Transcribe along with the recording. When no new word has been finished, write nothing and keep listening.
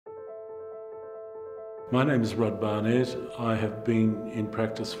My name is Rod Barnett. I have been in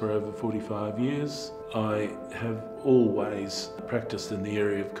practice for over 45 years. I have always practiced in the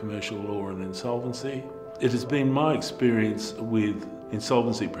area of commercial law and insolvency. It has been my experience with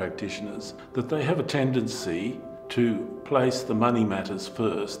insolvency practitioners that they have a tendency to place the money matters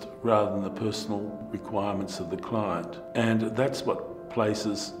first rather than the personal requirements of the client. And that's what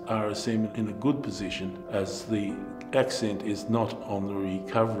places RSM in a good position, as the accent is not on the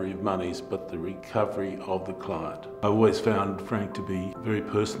recovery of monies but the recovery of the client. I always found Frank to be very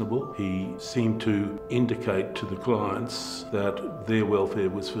personable. He seemed to indicate to the clients that their welfare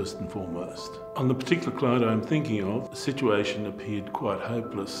was first and foremost. On the particular client I'm thinking of, the situation appeared quite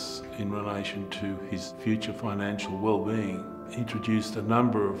hopeless in relation to his future financial well-being. He introduced a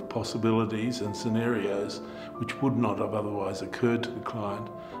number of possibilities and scenarios which would not have otherwise occurred to the client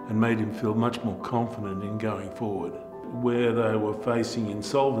and made him feel much more confident in going forward. Where they were facing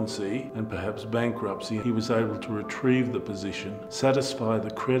insolvency and perhaps bankruptcy, he was able to retrieve the position, satisfy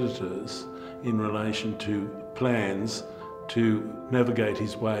the creditors in relation to plans to navigate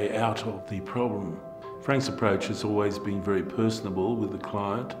his way out of the problem. Frank's approach has always been very personable with the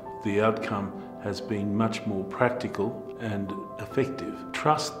client. The outcome has been much more practical and effective.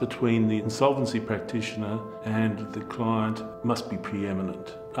 Trust between the insolvency practitioner and the client must be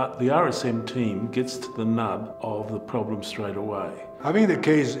preeminent. The RSM team gets to the nub of the problem straight away. I think the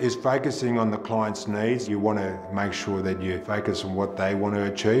key is focusing on the client's needs. You want to make sure that you focus on what they want to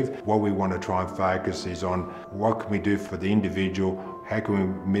achieve. What we want to try and focus is on what can we do for the individual, how can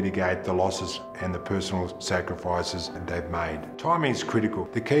we mitigate the losses and the personal sacrifices that they've made. Timing is critical.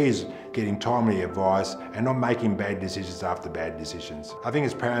 The key is getting timely advice and not making bad decisions after bad decisions. I think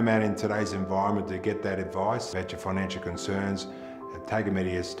it's paramount in today's environment to get that advice about your financial concerns, take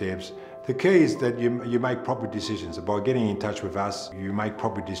immediate steps. The key is that you make proper decisions. By getting in touch with us, you make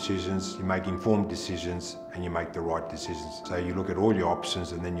proper decisions, you make informed decisions, and you make the right decisions. So you look at all your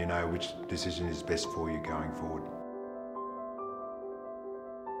options and then you know which decision is best for you going forward.